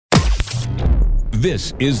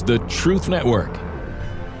This is the Truth Network.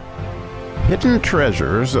 Hidden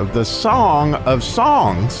treasures of the Song of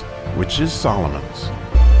Songs, which is Solomon's.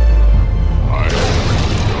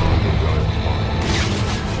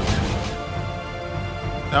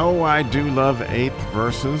 Oh, I do love eighth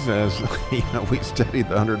verses, as we studied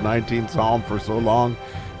the 119th Psalm for so long.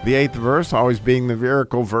 The eighth verse always being the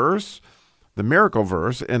miracle verse,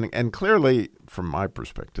 and clearly, from my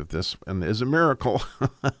perspective, this is a miracle,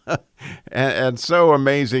 and so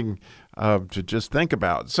amazing to just think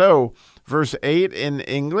about. So, verse 8 in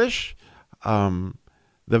English, the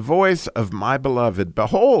voice of my beloved,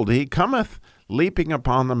 behold, he cometh leaping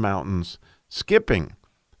upon the mountains, skipping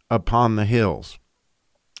upon the hills.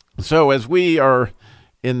 So as we are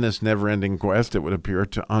in this never-ending quest, it would appear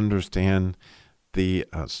to understand the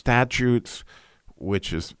statutes,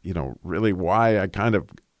 which is, really why I kind of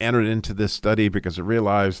entered into this study, because I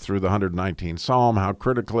realized through the 119th Psalm how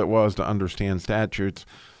critical it was to understand statutes.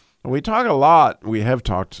 We have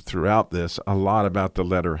talked throughout this a lot about the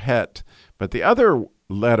letter het, but the other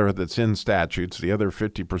letter that's in statutes, the other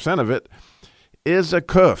 50% of it, is a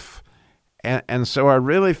kuf. And so I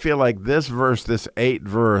really feel like this verse, this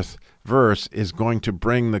verse is going to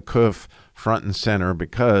bring the kuf front and center,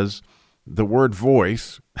 because the word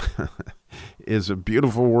voice is a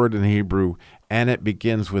beautiful word in Hebrew, and it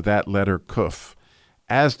begins with that letter kuf,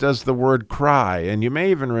 as does the word cry. And you may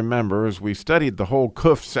even remember, as we studied the whole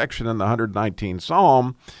kuf section in the 119th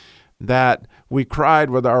Psalm, that we cried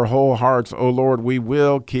with our whole hearts, O Lord, we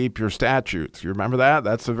will keep your statutes. You remember that?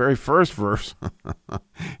 That's the very first verse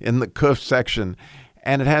in the kuf section.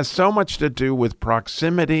 And it has so much to do with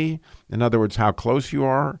proximity, in other words, how close you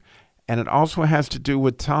are, and it also has to do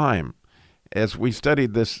with time. As we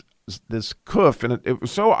studied this kuf, and it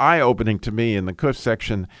was so eye-opening to me in the kuf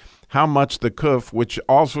section, how much the kuf, which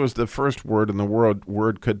also is the first word in the word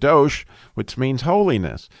kadosh, which means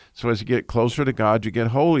holiness. So as you get closer to God, you get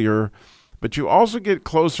holier, but you also get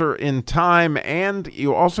closer in time, and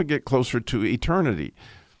you also get closer to eternity.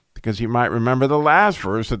 Because you might remember the last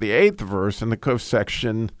verse, or the eighth verse in the kuf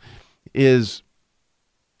section, is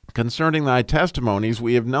concerning thy testimonies,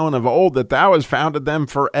 we have known of old that thou hast founded them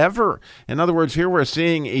forever. In other words, here we're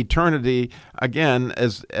seeing eternity again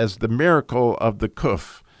as the miracle of the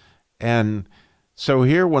kuf. And so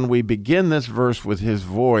here, when we begin this verse with his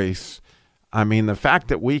voice, I mean, the fact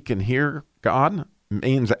that we can hear God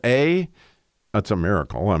means A, it's a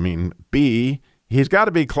miracle. I mean, B, he's got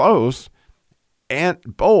to be close, and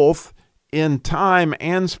both in time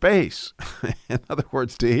and space. In other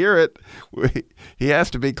words, to hear it, he has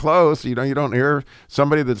to be close. You don't hear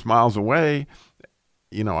somebody that's miles away.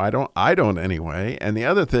 I don't anyway. And the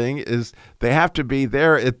other thing is they have to be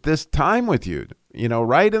there at this time with you,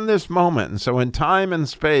 right in this moment. And so in time and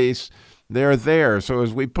space, they're there. So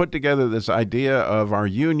as we put together this idea of our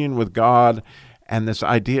union with God and this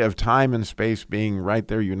idea of time and space being right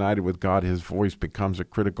there united with God, his voice becomes a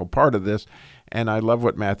critical part of this. And I love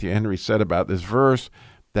what Matthew Henry said about this verse,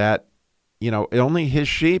 that only his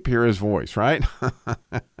sheep hear his voice, right?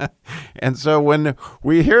 And so when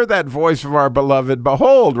we hear that voice of our beloved,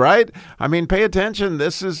 behold, right? I mean, pay attention.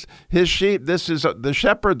 This is his sheep. This is the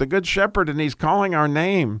shepherd, the good shepherd, and he's calling our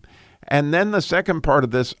name. And then the second part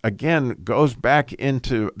of this, again, goes back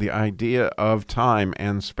into the idea of time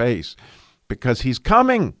and space, because he's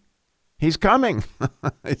coming. He's coming.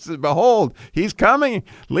 It says, behold, he's coming,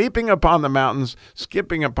 leaping upon the mountains,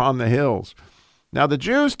 skipping upon the hills. Now, the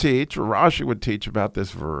Jews teach, or Rashi would teach about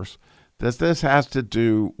this verse, that this has to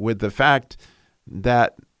do with the fact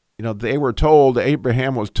that, they were told,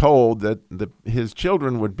 Abraham was told that his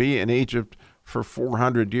children would be in Egypt for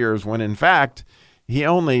 400 years, when in fact,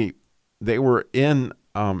 they were in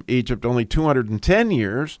Egypt only 210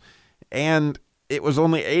 years, and it was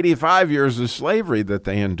only 85 years of slavery that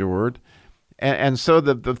they endured. And so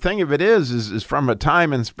the thing of it is from a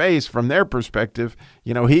time and space, from their perspective,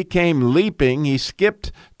 he came leaping, he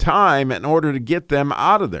skipped time in order to get them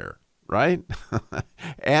out of there, right?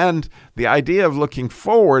 And the idea of looking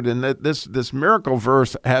forward, and that this miracle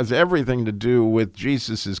verse has everything to do with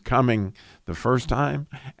Jesus is coming the first time,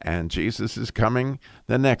 and Jesus is coming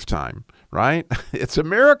the next time, right? It's a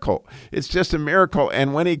miracle. It's just a miracle.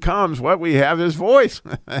 And when he comes, what we have is voice.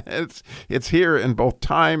 It's here in both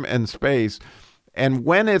time and space. And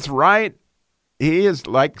when it's right, he is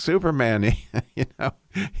like Superman. He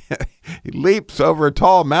leaps over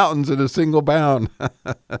tall mountains in a single bound.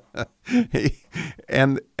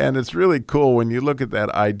 And it's really cool when you look at that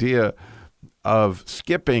idea of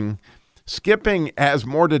skipping. Skipping has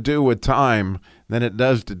more to do with time than it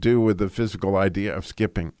does to do with the physical idea of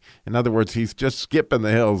skipping. In other words, he's just skipping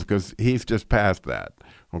the hills because he's just past that,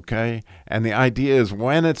 okay? And the idea is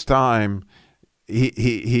when it's time,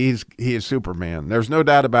 he is Superman. There's no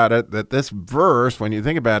doubt about it that this verse, when you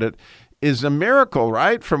think about it, is a miracle,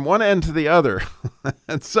 right? From one end to the other.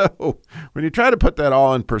 And so when you try to put that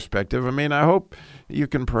all in perspective, I mean, I hope you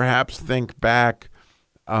can perhaps think back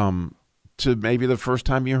to maybe the first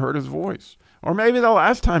time you heard his voice, or maybe the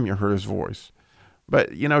last time you heard his voice.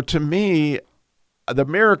 But, to me, the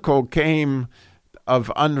miracle came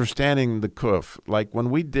of understanding the KOPH. Like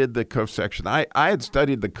when we did the KOPH section, I had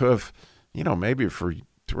studied the KOPH, maybe for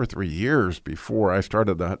 2 or 3 years before I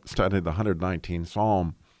started to study the 119th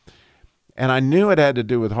Psalm. And I knew it had to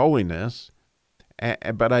do with holiness,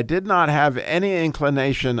 but I did not have any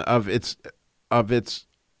inclination of its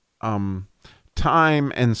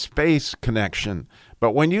time and space connection.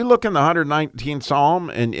 But when you look in the 119th Psalm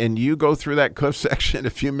and you go through that KOPH section,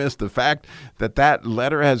 if you miss the fact that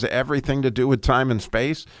letter has everything to do with time and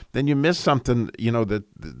space, then you miss something,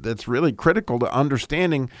 that's really critical to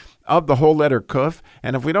understanding of the whole letter KOPH.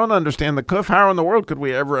 And if we don't understand the KOPH, how in the world could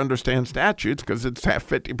we ever understand statutes? Because it's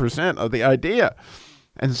 50% of the idea.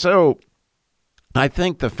 And so I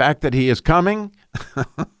think the fact that he is coming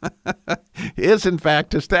is in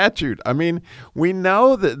fact a statute. I mean, we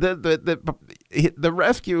know that the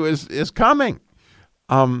rescue is coming.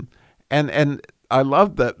 And I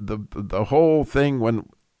love that the whole thing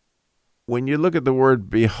when you look at the word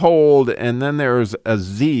behold, and then there's a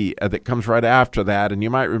Z that comes right after that. And you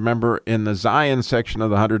might remember in the Zion section of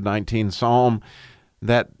the 119th Psalm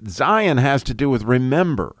that Zion has to do with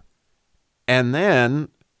remember. And then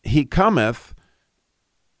he cometh,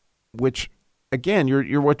 which again,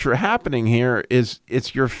 what you're happening here is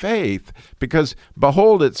it's your faith, because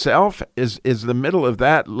behold itself is the middle of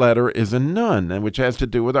that letter is a nun, and which has to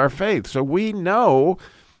do with our faith. So we know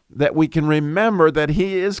that we can remember that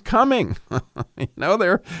he is coming.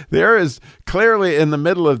 There is clearly in the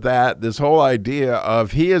middle of that this whole idea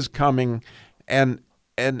of he is coming, and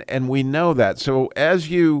we know that. So as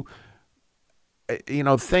you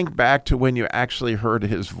think back to when you actually heard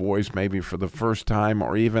his voice, maybe for the first time,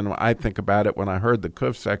 or even I think about it when I heard the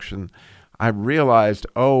KOPH section, I realized,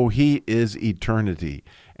 he is eternity.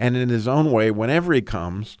 And in his own way, whenever he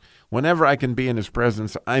comes, whenever I can be in his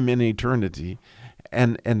presence, I'm in eternity.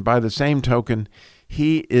 And by the same token,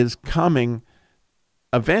 he is coming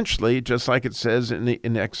eventually, just like it says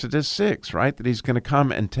in Exodus 6, right? That he's going to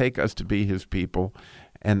come and take us to be his people.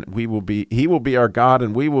 And he will be our God,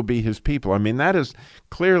 and we will be his people. I mean, that is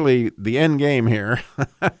clearly the end game here.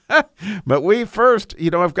 But we first,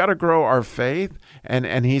 have got to grow our faith,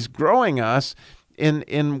 and he's growing us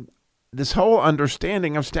in this whole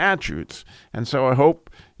understanding of statutes. And so I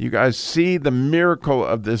hope you guys see the miracle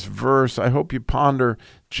of this verse. I hope you ponder,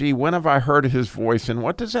 when have I heard his voice? And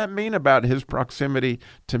what does that mean about his proximity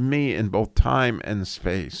to me in both time and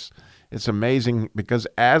space? It's amazing, because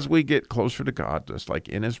as we get closer to God, just like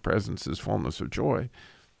in his presence is fullness of joy,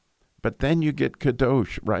 but then you get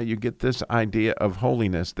kadosh, right? You get this idea of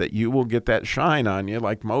holiness, that you will get that shine on you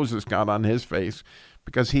like Moses got on his face,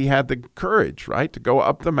 because he had the courage, right, to go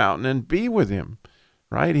up the mountain and be with him,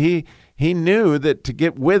 right? He knew that to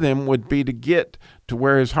get with him would be to get to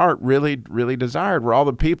where his heart really, really desired, where all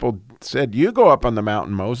the people said, you go up on the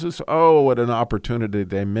mountain, Moses. Oh, what an opportunity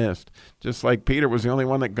they missed. Just like Peter was the only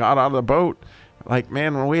one that got out of the boat. Like,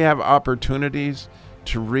 man, when we have opportunities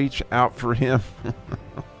to reach out for him,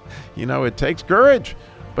 it takes courage.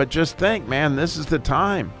 But just think, man, this is the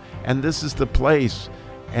time and this is the place.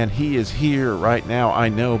 And he is here right now. I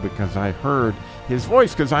know, because I heard his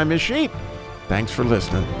voice, because I'm his sheep. Thanks for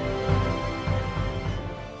listening.